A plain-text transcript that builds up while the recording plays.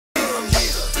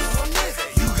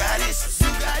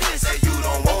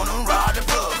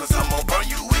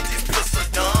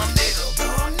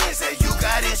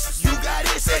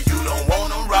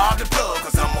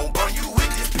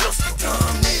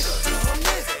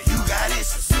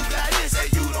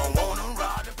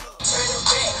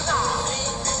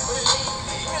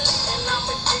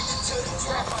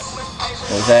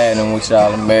What's happening with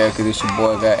y'all America? This your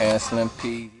boy got Slim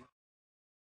Peezy.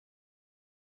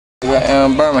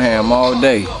 Got Birmingham all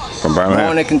day. From Birmingham?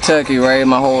 Born in Kentucky, raised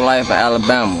my whole life in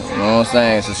Alabama. You know what I'm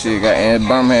saying? So shit, got in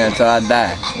Birmingham till I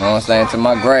die. You know what I'm saying? Till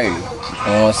my grave. You know what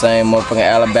I'm saying? Motherfucking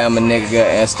Alabama nigga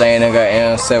got in staying in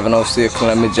got 706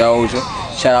 Columbia, Georgia.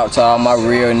 Shout out to all my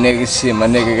real niggas. Shit, my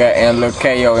nigga got in Lil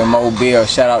Ko in Mobile.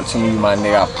 Shout out to me, my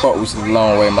nigga. I fuck with you a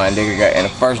long way, my nigga got in. The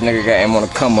first nigga got in on the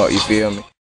come up, you feel me?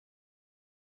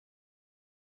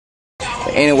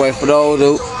 But anyway, for those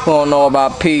who don't know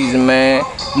about Peezy, man,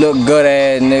 look good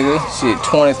ass nigga. Shit,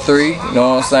 23, you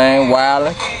know what I'm saying?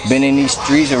 Wildin'. Been in these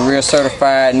streets, a real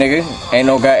certified nigga. Ain't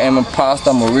no goddamn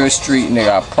imposter, I'm a real street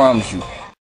nigga, I promise you.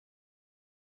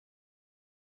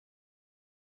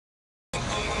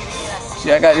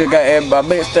 See, I got my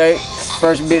mixtape.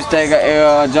 First mixtape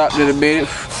got dropped to the bit.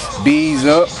 Bees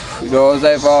up. You know what I'm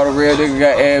saying? For all the real niggas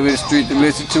got with the street to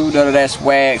listen to. None of that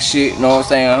swag shit. You know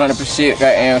what I'm saying? 100%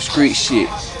 got street shit.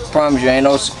 Promise you, ain't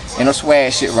no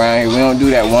swag shit around here. We don't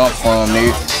do that where I'm from,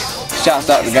 nigga.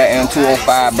 Shouts out to goddamn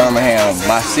 205 Birmingham,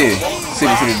 my city.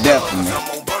 City to the death of me.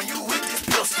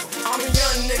 I'm a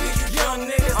young nigga, you young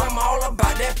niggas. I'm all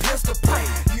about that pistol play.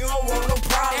 You don't want